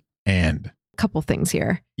 The end. Couple things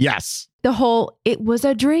here. Yes. The whole, it was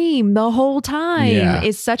a dream the whole time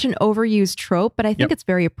is such an overused trope, but I think it's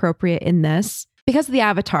very appropriate in this because of the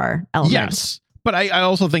avatar element. Yes. But I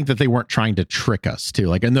also think that they weren't trying to trick us too.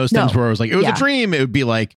 Like in those things where it was like, it was a dream, it would be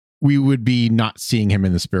like, we would be not seeing him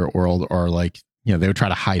in the spirit world, or like, you know, they would try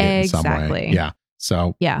to hide it in some way. Yeah.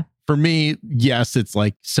 So for me, yes, it's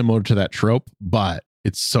like similar to that trope, but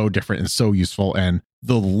it's so different and so useful. And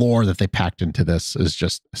the lore that they packed into this is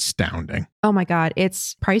just astounding. Oh my God.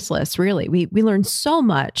 It's priceless, really. We learned so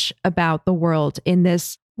much about the world in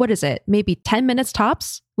this. What is it? Maybe 10 minutes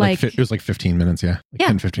tops? It was like 15 minutes. Yeah. Like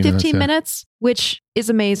 10, 15 minutes, which is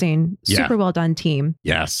amazing. Super well done, team.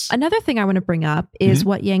 Yes. Another thing I want to bring up is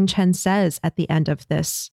what Yang Chen says at the end of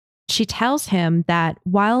this. She tells him that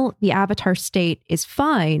while the avatar state is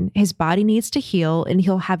fine, his body needs to heal and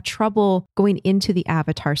he'll have trouble going into the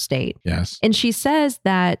avatar state. Yes. And she says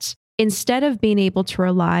that instead of being able to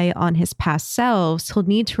rely on his past selves, he'll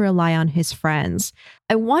need to rely on his friends.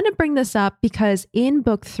 I want to bring this up because in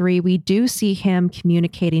book 3, we do see him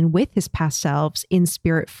communicating with his past selves in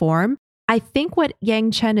spirit form. I think what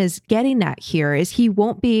Yang Chen is getting at here is he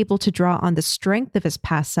won't be able to draw on the strength of his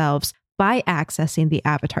past selves by accessing the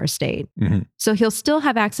avatar state. Mm-hmm. So he'll still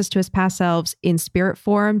have access to his past selves in spirit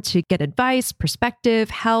form to get advice, perspective,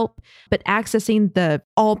 help, but accessing the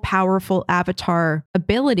all-powerful avatar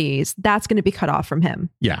abilities, that's going to be cut off from him.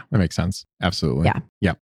 Yeah, that makes sense. Absolutely.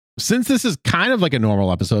 Yeah. Since this is kind of like a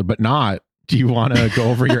normal episode, but not, do you want to go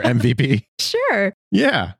over your MVP? Sure.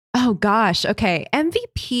 Yeah. Oh gosh. Okay.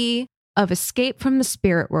 MVP of Escape from the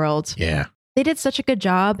Spirit World. Yeah. They did such a good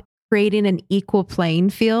job creating an equal playing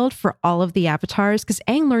field for all of the avatars because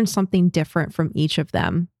Aang learned something different from each of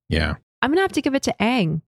them. Yeah. I'm going to have to give it to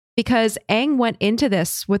Aang because Aang went into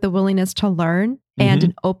this with a willingness to learn and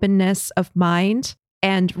an openness of mind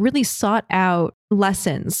and really sought out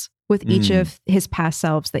lessons with each of his past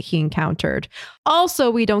selves that he encountered.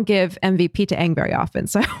 Also, we don't give MVP to Aang very often,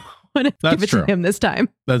 so I want to give it to him this time.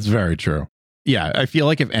 That's very true. Yeah, I feel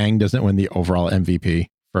like if Aang doesn't win the overall MVP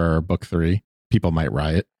for book 3, people might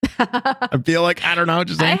riot. I feel like, I don't know.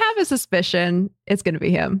 Just I have a suspicion it's going to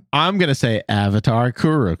be him. I'm going to say Avatar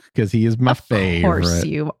Kuruk because he is my favorite. Of course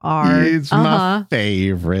you are. He's my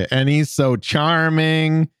favorite. And he's so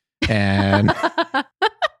charming. And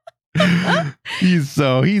he's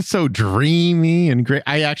so dreamy and great.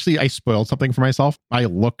 I spoiled something for myself. I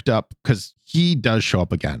looked up because he does show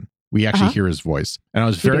up again. We actually hear his voice. And I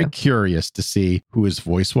was very curious to see who his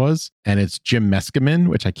voice was. And it's Jim Meskimen,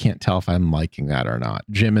 which I can't tell if I'm liking that or not.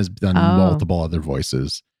 Jim has done multiple other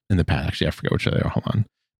voices in the past. Actually, I forget which they are. Hold on.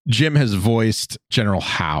 Jim has voiced General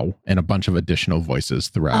Hao and a bunch of additional voices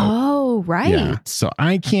throughout. Oh, right. Yeah. So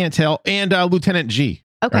I can't tell. And Lieutenant G.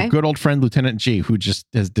 Okay. Our good old friend Lieutenant G, who just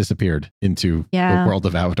has disappeared into the world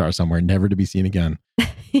of Avatar somewhere, never to be seen again.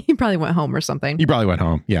 He probably went home or something. He probably went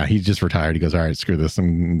home. Yeah, he just retired. He goes, all right, screw this.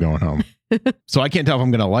 I'm going home. So I can't tell if I'm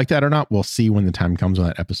going to like that or not. We'll see when the time comes when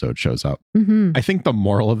that episode shows up. Mm-hmm. I think the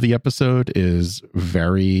moral of the episode is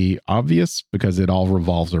very obvious because it all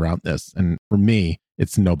revolves around this. And for me,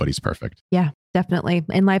 it's nobody's perfect. Yeah, definitely.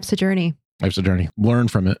 And life's a journey. Life's a journey. Learn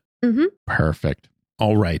from it. Mm-hmm. Perfect.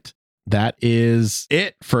 All right. That is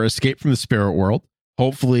it for Escape from the Spirit World.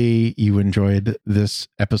 Hopefully you enjoyed this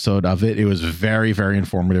episode of it. It was very, very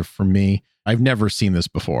informative for me. I've never seen this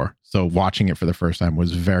before. So watching it for the first time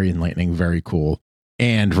was very enlightening, very cool.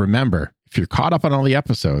 And remember, if you're caught up on all the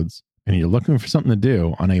episodes and you're looking for something to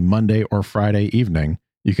do on a Monday or Friday evening,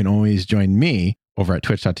 you can always join me over at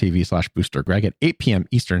twitch.tv/BoosterGreg at 8 p.m.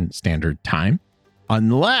 Eastern Standard Time.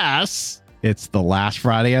 Unless it's the last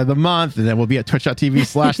Friday of the month, and then we'll be at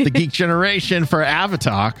twitch.tv/The Geek Generation for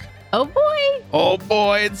Avatar. Oh boy. Oh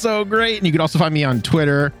boy, it's so great. And you can also find me on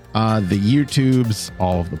Twitter, the YouTubes,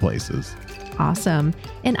 all of the places. Awesome.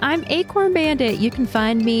 And I'm Acorn Bandit. You can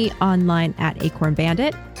find me online at Acorn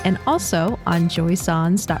Bandit and also on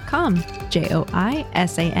joysans.com,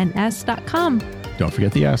 JOISANS.com. Don't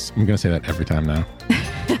forget the S. I'm going to say that every time now.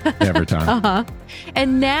 Every time.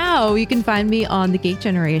 And now you can find me on The Geek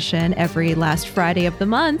Generation every last Friday of the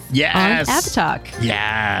month. Yes. On Avatalk.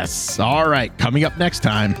 Yes. All right. Coming up next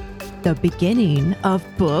time, the beginning of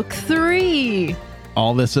Book 3.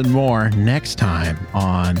 All this and more next time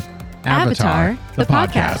on Avatar the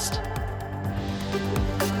podcast.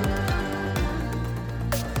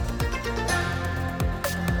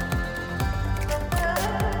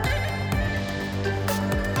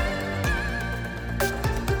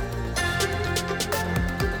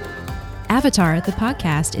 Avatar the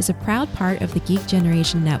podcast is a proud part of the Geek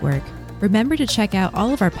Generation Network. Remember to check out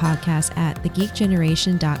all of our podcasts at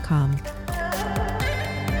thegeekgeneration.com.